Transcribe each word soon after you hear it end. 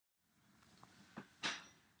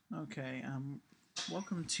Okay,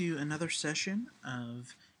 welcome to another session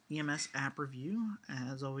of EMS App Review.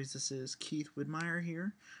 As always, this is Keith Widmeyer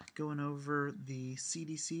here, going over the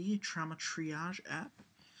CDC Trauma Triage app.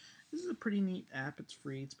 This is a pretty neat app. It's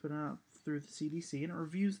free. It's put out through the CDC, and it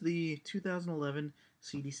reviews the 2011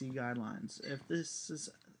 CDC guidelines. If this is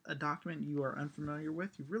a document you are unfamiliar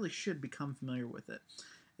with, you really should become familiar with it.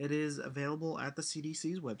 It is available at the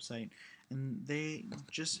CDC's website, and they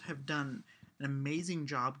just have done an amazing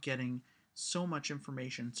job getting so much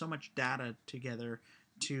information, so much data together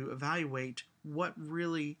to evaluate what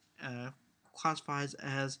really classifies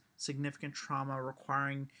as significant trauma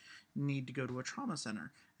requiring need to go to a trauma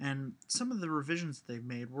center. And some of the revisions they've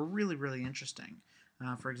made were really, really interesting.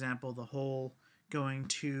 For example, the whole going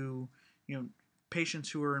to,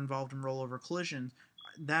 patients who are involved in rollover collisions,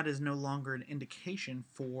 that is no longer an indication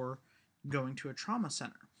for going to a trauma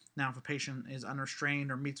center. Now, if a patient is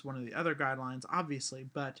unrestrained or meets one of the other guidelines, obviously,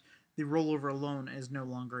 but the rollover alone is no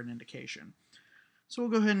longer an indication. So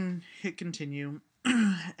we'll go ahead and hit continue,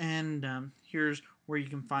 and here's where you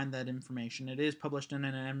can find that information. It is published in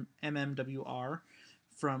an MMWR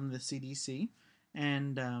from the CDC,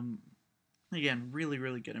 and again, really,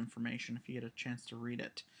 really good information if you get a chance to read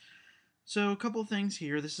it. So a couple things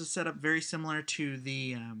here. This is set up very similar to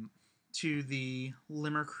the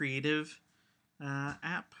Limmer Creative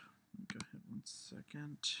app. Go ahead 1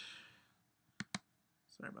 second.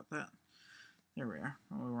 Sorry about that. There we are.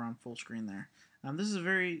 Oh, we were on full screen there. This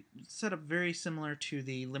is set up very similar to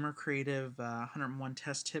the Limmer Creative 101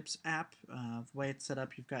 Test Tips app. The way it's set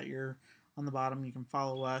up, you've got on the bottom, you can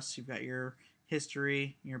follow us. You've got your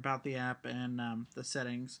history, your about the app, and the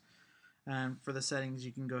settings. For the settings,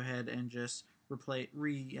 you can go ahead and just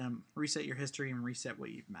reset your history and reset what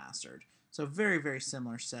you've mastered. So very, very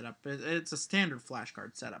similar setup. It's a standard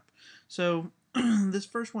flashcard setup. So this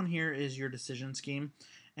first one here is your decision scheme.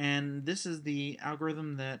 And this is the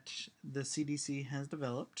algorithm that the CDC has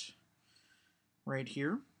developed right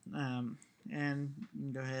here. And you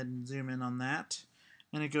can go ahead and zoom in on that.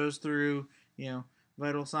 And it goes through,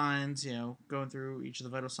 vital signs, going through each of the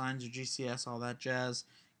vital signs, your GCS, all that jazz,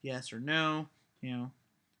 yes or no.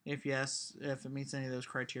 If yes, if it meets any of those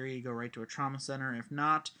criteria, you go right to a trauma center. If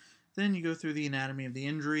not, then you go through the anatomy of the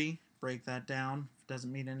injury, break that down. If it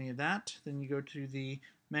doesn't meet any of that, then you go to the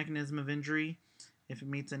mechanism of injury. If it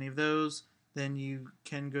meets any of those, then you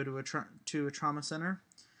can go to a trauma center.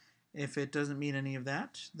 If it doesn't meet any of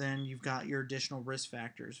that, then you've got your additional risk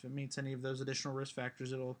factors. If it meets any of those additional risk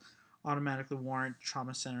factors, it'll automatically warrant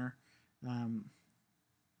trauma center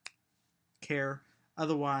care.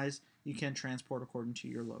 Otherwise, you can transport according to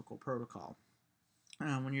your local protocol.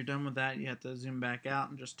 When you're done with that, you have to zoom back out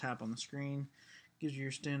and just tap on the screen. Gives you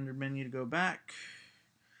your standard menu to go back.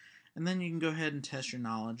 And then you can go ahead and test your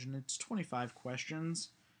knowledge. And it's 25 questions.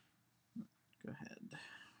 Go ahead.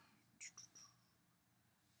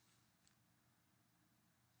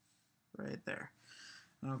 Right there.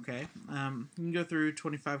 Okay. You can go through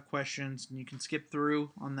 25 questions, and you can skip through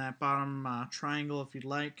on that bottom triangle if you'd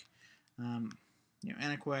like.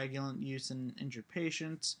 Anticoagulant use in injured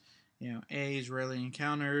patients. A is rarely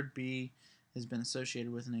encountered. B has been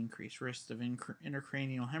associated with an increased risk of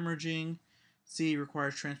intracranial hemorrhaging. C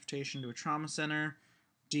requires transportation to a trauma center.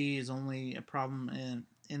 D is only a problem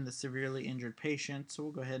in the severely injured patient. So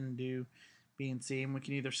we'll go ahead and do B and C, and we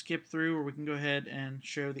can either skip through or we can go ahead and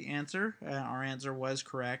show the answer. Our answer was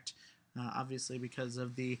correct, obviously because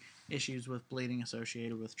of the issues with bleeding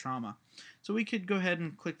associated with trauma. So we could go ahead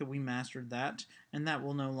and click that we mastered that, and that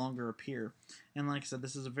will no longer appear. And like I said,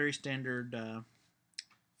 this is a very standard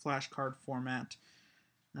flashcard format.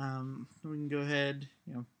 We can go ahead,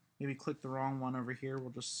 maybe click the wrong one over here.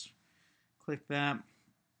 We'll just click that.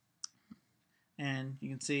 And you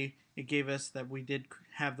can see it gave us that we did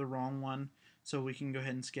have the wrong one. So we can go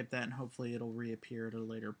ahead and skip that, and hopefully it'll reappear at a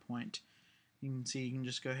later point. You can see you can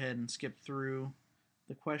just go ahead and skip through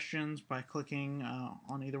the questions by clicking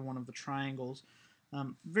on either one of the triangles.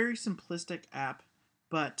 Very simplistic app,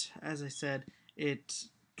 but as I said, it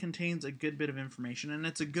contains a good bit of information, and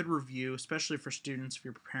it's a good review, especially for students if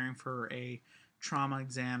you're preparing for a trauma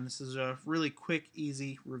exam. This is a really quick,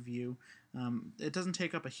 easy review. It doesn't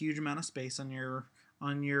take up a huge amount of space on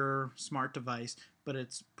your smart device, but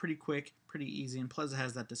it's pretty quick, pretty easy, and plus it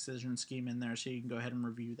has that decision scheme in there, so you can go ahead and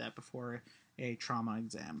review that before a trauma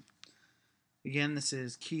exam. Again, this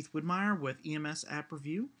is Keith Widmeyer with EMS App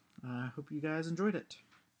Review. I hope you guys enjoyed it.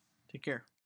 Take care.